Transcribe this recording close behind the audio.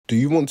Do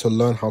you want to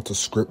learn how to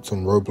script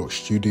on Roblox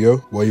Studio?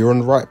 Well, you're in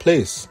the right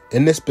place.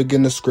 In this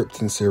beginner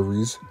scripting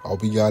series, I'll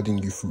be guiding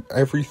you through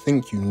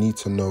everything you need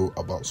to know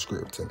about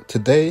scripting.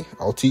 Today,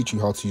 I'll teach you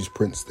how to use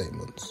print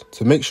statements.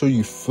 To make sure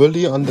you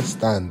fully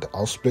understand,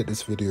 I'll split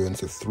this video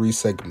into 3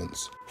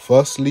 segments.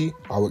 Firstly,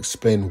 I'll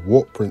explain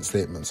what print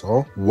statements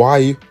are,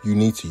 why you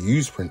need to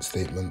use print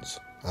statements,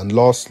 and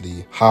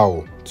lastly,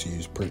 how to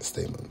use print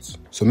statements.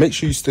 So make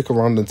sure you stick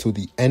around until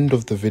the end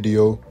of the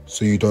video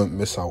so you don't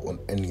miss out on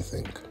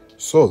anything.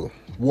 So,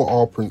 what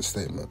are print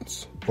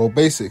statements? Well,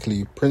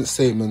 basically, print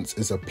statements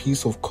is a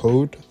piece of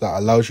code that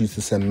allows you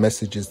to send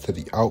messages to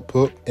the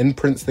output. In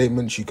print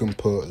statements, you can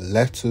put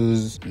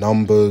letters,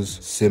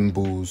 numbers,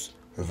 symbols,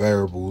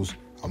 variables,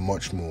 and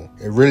much more.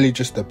 It really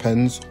just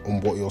depends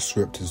on what your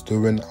script is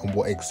doing and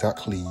what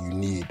exactly you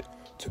need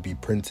to be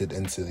printed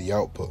into the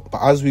output.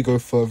 But as we go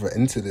further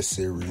into this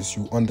series,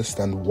 you'll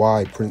understand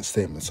why print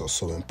statements are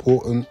so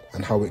important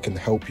and how it can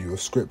help you with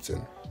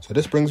scripting. So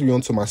this brings me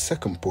on to my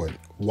second point.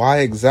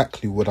 Why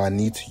exactly would I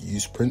need to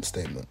use print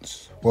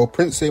statements? Well,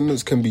 print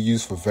statements can be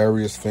used for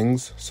various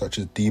things, such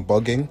as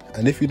debugging.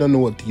 And if you don't know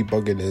what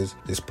debugging is,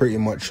 it's pretty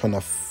much trying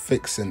to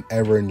fix an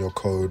error in your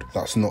code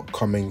that's not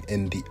coming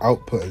in the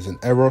output as an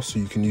error. So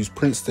you can use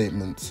print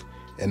statements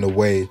in a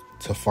way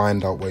to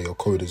find out where your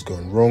code is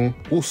going wrong.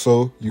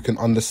 Also, you can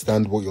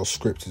understand what your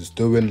script is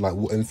doing, like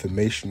what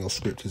information your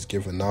script is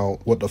giving out,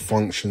 what the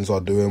functions are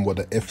doing, what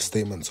the if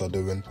statements are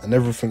doing, and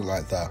everything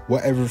like that.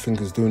 What everything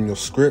is doing in your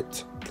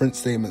script, print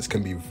statements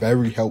can be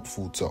very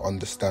helpful to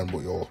understand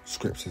what your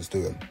script is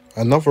doing.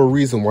 Another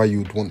reason why you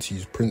would want to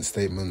use print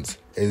statements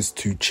is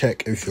to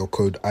check if your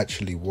code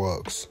actually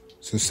works.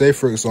 So say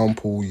for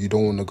example, you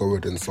don't want to go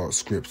ahead and start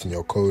scripting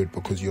your code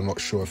because you're not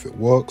sure if it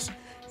works.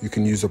 You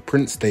can use a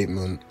print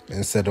statement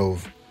instead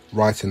of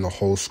writing the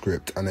whole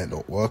script and it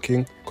not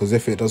working. Because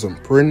if it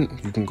doesn't print,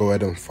 you can go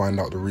ahead and find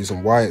out the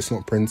reason why it's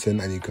not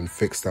printing and you can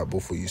fix that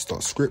before you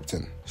start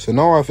scripting. So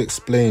now I've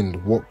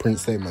explained what print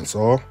statements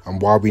are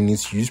and why we need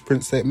to use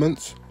print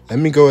statements. Let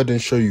me go ahead and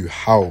show you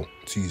how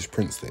to use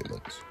print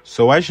statements.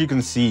 So as you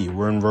can see,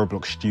 we're in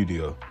Roblox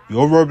Studio.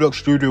 Your Roblox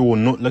Studio will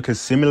not look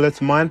as similar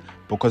to mine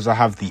because I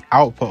have the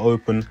output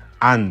open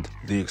and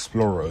the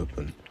Explorer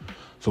open.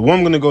 So what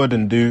I'm going to go ahead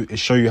and do is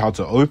show you how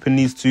to open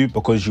these two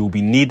because you'll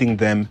be needing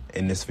them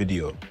in this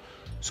video.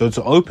 So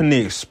to open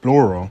the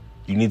Explorer,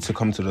 you need to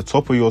come to the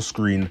top of your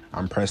screen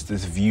and press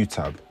this View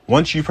tab.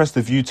 Once you press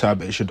the View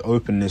tab, it should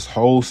open this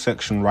whole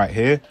section right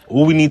here.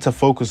 All we need to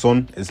focus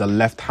on is the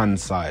left-hand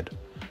side.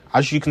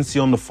 As you can see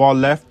on the far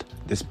left,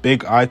 this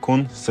big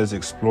icon says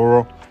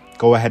Explorer.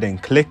 Go ahead and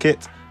click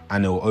it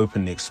and it will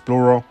open the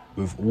Explorer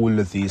with all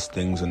of these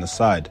things on the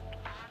side.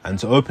 And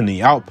to open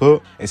the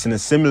output, it's in a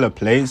similar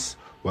place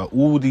where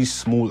all these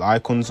small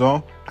icons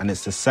are, and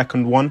it's the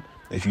second one.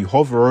 If you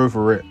hover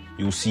over it,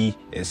 you'll see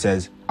it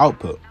says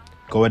output.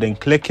 Go ahead and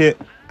click it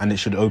and it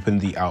should open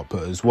the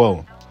output as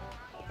well.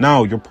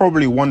 Now you're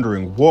probably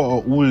wondering, what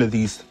are all of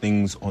these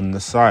things on the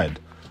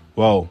side?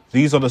 Well,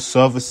 these are the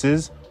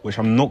services, which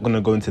I'm not going to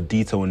go into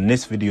detail in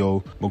this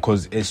video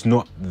because it's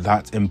not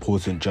that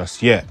important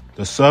just yet.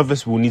 The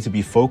service we'll need to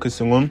be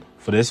focusing on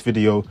for this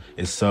video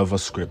is server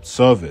script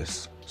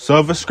service.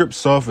 Server script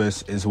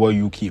service is where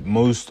you keep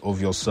most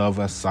of your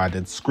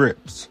server-sided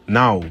scripts.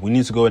 Now, we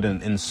need to go ahead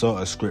and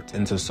insert a script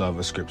into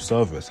server script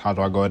service. How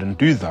do I go ahead and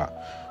do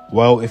that?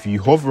 Well, if you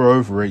hover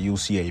over it, you'll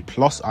see a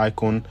plus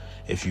icon.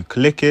 If you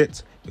click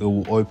it, it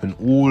will open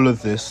all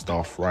of this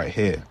stuff right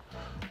here.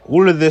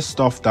 All of this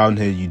stuff down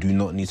here, you do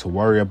not need to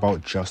worry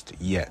about just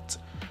yet.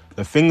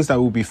 The things that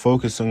we'll be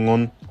focusing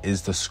on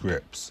is the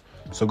scripts.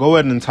 So go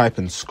ahead and type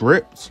in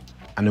script,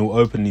 and it will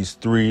open these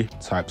 3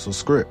 types of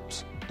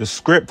scripts. The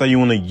script that you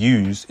want to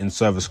use in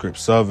server script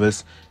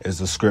service is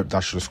the script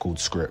that's just called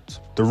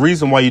script. The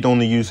reason why you don't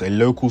want to use a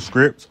local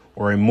script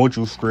or a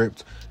module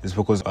script is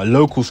because a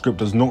local script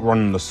does not run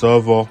on the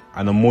server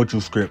and a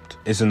module script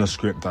isn't a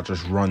script that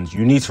just runs.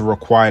 You need to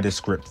require this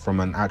script from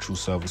an actual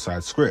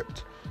server-side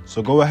script.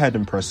 So go ahead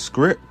and press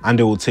script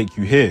and it will take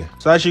you here.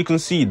 So as you can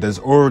see, there's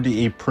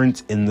already a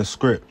print in the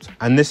script,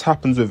 and this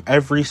happens with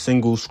every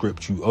single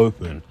script you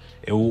open.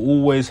 It will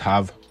always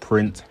have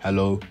print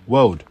hello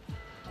world.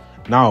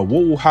 Now,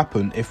 what will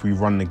happen if we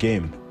run the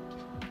game?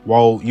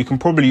 Well, you can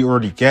probably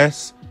already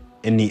guess.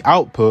 In the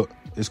output,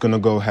 it's going to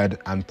go ahead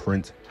and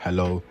print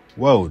hello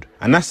world.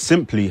 And that's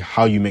simply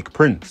how you make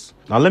prints.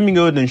 Now, let me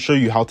go ahead and show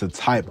you how to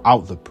type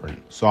out the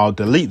print. So I'll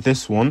delete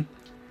this one.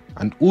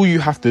 And all you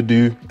have to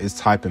do is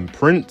type in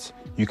print.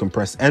 You can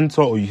press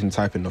enter or you can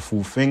type in the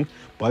full thing.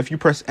 But if you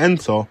press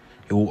enter,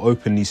 it will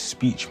open these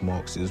speech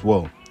marks as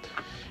well.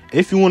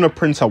 If you want to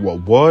print out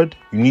what word,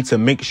 you need to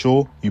make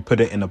sure you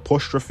put it in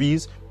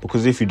apostrophes,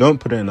 because if you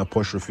don't put it in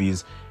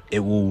apostrophes, it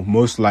will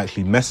most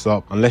likely mess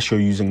up unless you're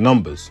using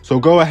numbers. So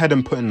go ahead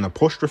and put in an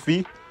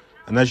apostrophe,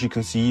 and as you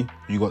can see,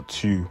 you got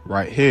 2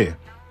 right here.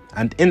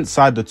 And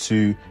inside the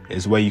 2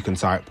 is where you can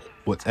type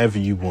whatever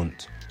you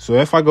want. So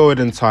if I go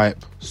ahead and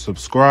type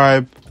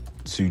subscribe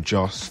to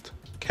just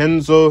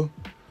Kenzo,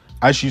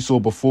 as you saw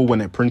before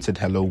when it printed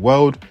hello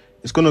world,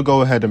 it's going to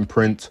go ahead and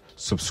print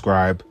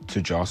subscribe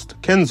to just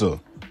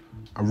Kenzo.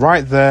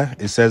 right there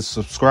it says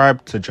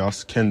subscribe to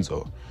Just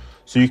Kenzo.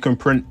 So you can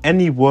print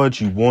any word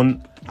you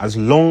want as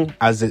long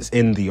as it's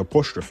in the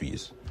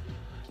apostrophes.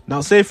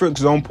 Now say for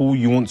example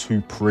you want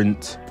to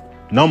print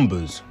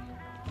numbers.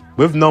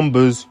 With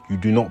numbers, you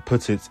do not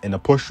put it in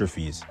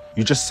apostrophes.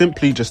 You just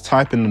simply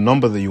type in the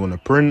number that you want to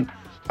print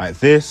like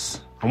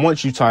this. And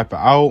once you type it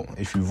out,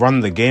 if you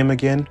run the game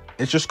again,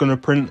 it's just going to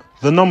print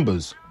the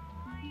numbers.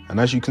 And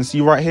as you can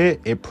see right here,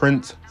 it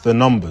prints the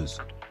numbers.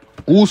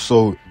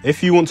 Also,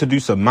 if you want to do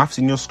some maths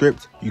in your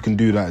script, you can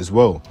do that as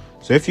well.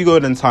 So if you go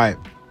ahead and type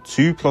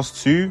 2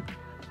 plus 2,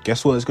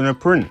 guess what it's going to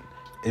print?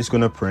 It's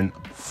going to print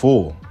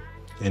 4.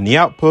 In the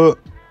output,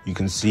 you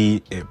can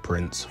see it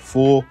prints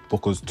 4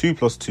 because 2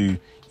 plus 2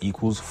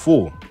 equals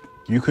 4.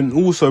 You can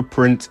also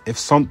print if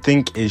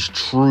something is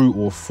true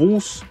or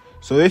false.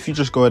 So if you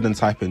just go ahead and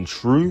type in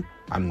true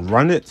and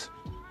run it,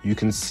 you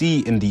can see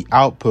in the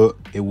output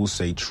it will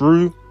say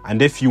true.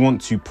 And if you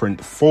want to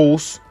print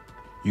false,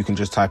 you can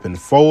just type in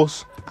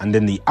false, and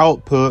in the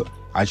output,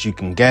 as you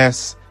can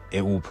guess,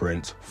 it will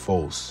print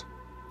false.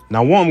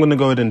 Now what I'm going to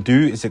go ahead and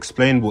do is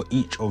explain what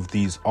each of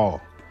these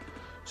are.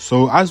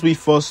 So as we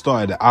first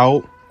started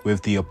out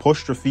with the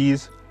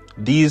apostrophes,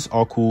 these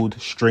are called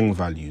string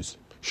values.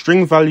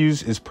 String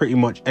values is pretty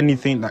much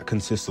anything that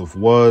consists of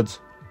words,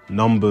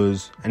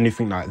 numbers,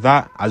 anything like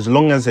that, as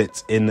long as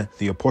it's in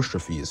the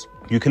apostrophes.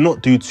 You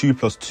cannot do 2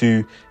 plus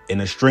 2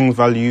 in a string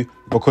value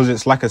because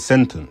it's like a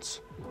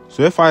sentence.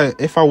 So if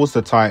I was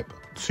to type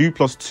 2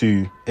 plus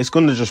 2, it's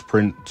going to just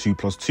print 2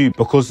 plus 2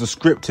 because the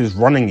script is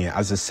running it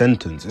as a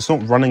sentence. It's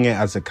not running it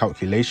as a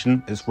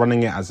calculation, it's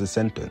running it as a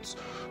sentence.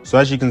 So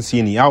as you can see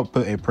in the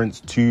output, it prints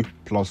 2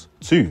 plus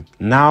 2.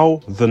 Now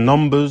the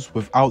numbers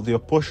without the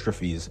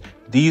apostrophes,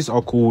 these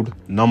are called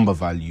number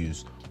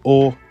values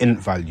or int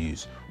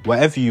values.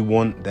 Whatever you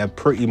want, they're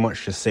pretty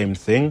much the same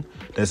thing.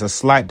 There's a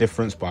slight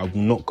difference, but I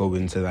will not go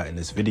into that in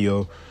this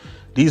video.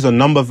 These are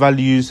number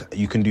values.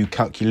 You can do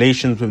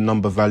calculations with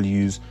number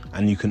values,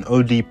 and you can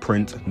only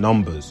print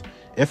numbers.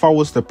 If I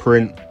was to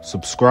print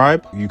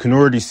subscribe, you can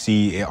already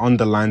see it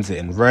underlines it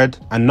in red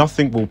and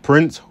nothing will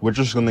print. We're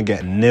just going to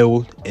get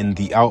nil in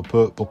the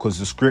output because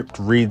the script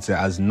reads it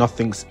as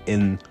nothing's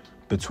in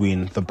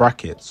between the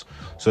brackets.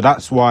 So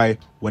that's why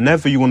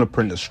whenever you want to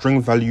print a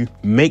string value,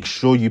 make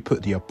sure you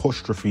put the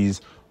apostrophes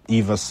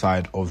either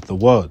side of the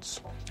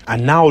words.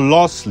 And now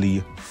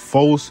lastly,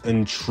 false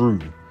and true.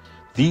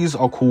 These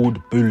are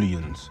called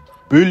booleans.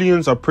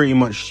 Booleans are pretty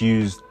much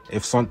used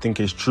if something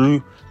is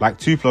true, like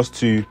 2 plus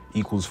 2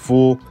 equals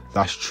 4,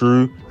 that's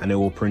true, and it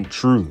will print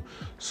true.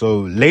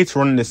 So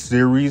later on in this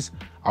series,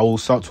 I will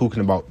start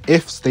talking about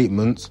if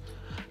statements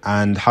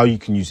and how you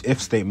can use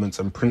if statements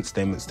and print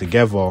statements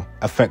together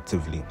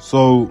effectively.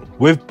 So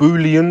with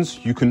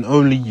booleans, you can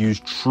only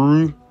use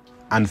true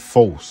and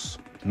false,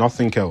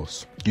 nothing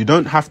else. You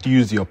don't have to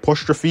use the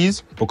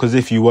apostrophes because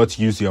if you were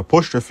to use the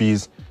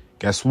apostrophes,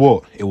 guess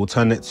what? It will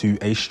turn it to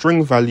a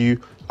string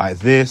value like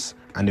this,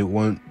 and it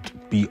won't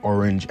be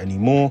orange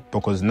anymore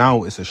because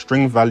now it's a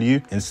string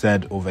value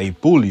instead of a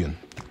boolean.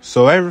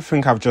 So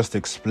everything I've just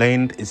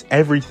explained is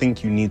everything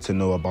you need to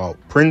know about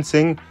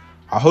printing.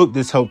 I hope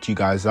this helped you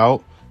guys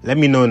out. Let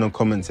me know in the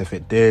comments if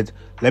it did.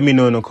 Let me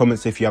know in the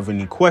comments if you have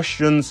any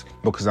questions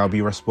because I'll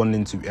be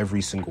responding to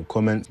every single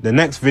comment. The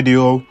next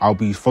video, I'll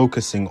be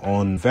focusing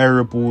on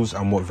variables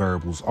and what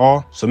variables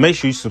are. So make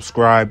sure you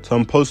subscribe,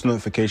 turn post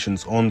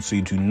notifications on so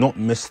you do not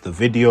miss the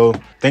video.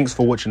 Thanks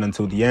for watching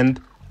until the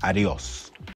end. Adios.